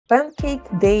Pancake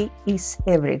day is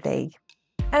every day.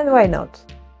 And why not?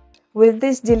 With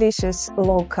these delicious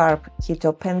low-carb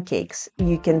keto pancakes,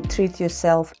 you can treat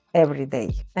yourself every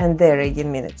day, and they're ready in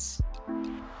minutes.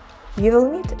 You will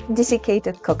need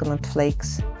desiccated coconut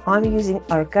flakes. I'm using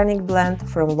organic blend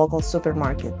from local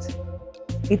supermarket.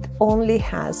 It only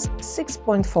has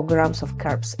 6.4 grams of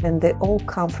carbs, and they all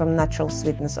come from natural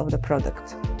sweetness of the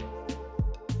product.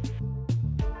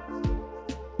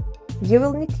 You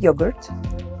will need yogurt.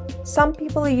 Some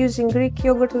people are using Greek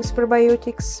yogurt with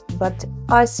probiotics, but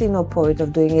I see no point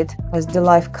of doing it as the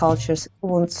life cultures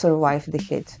won't survive the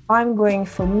heat. I'm going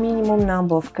for minimum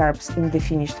number of carbs in the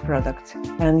finished product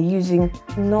and using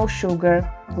no sugar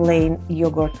plain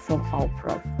yogurt from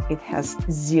Alpro. It has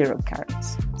 0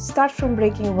 carbs. Start from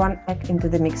breaking 1 egg into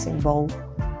the mixing bowl.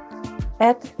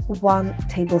 Add 1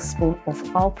 tablespoon of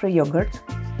Alpro yogurt.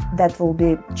 That will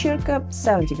be circa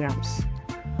 70 grams.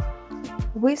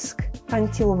 Whisk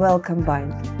until well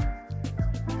combined.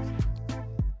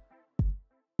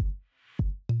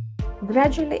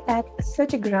 Gradually add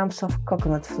 30 grams of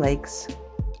coconut flakes.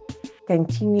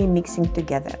 Continue mixing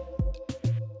together.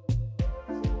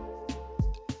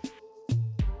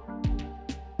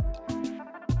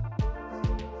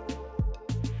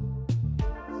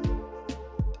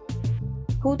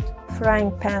 Put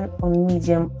frying pan on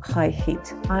medium-high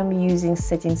heat. I'm using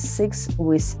setting 6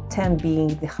 with 10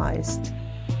 being the highest.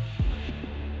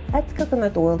 Add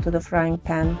coconut oil to the frying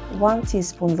pan. 1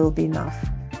 teaspoon will be enough.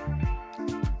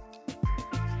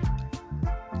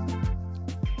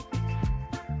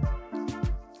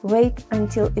 Wait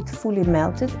until it fully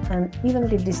melted and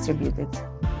evenly distributed.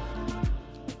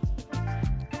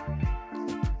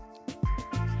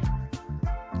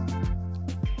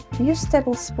 Use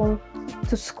tablespoon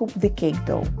to scoop the cake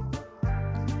dough.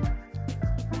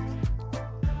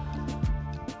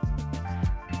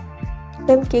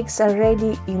 Pancakes are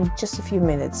ready in just a few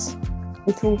minutes.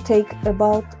 It will take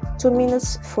about 2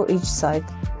 minutes for each side,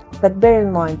 but bear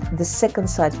in mind the second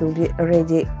side will be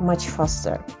ready much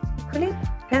faster. Flip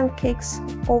pancakes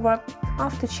over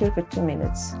after circa 2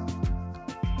 minutes.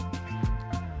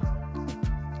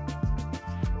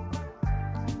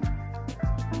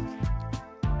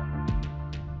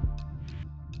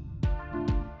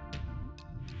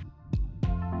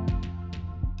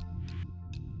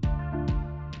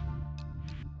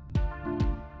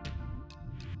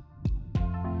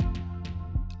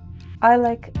 I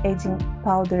like adding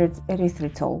powdered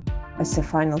erythritol as a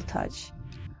final touch.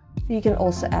 You can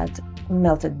also add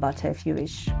melted butter if you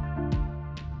wish.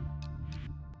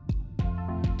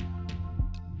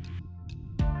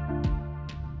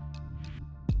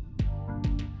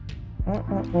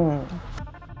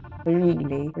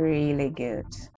 Really, really good.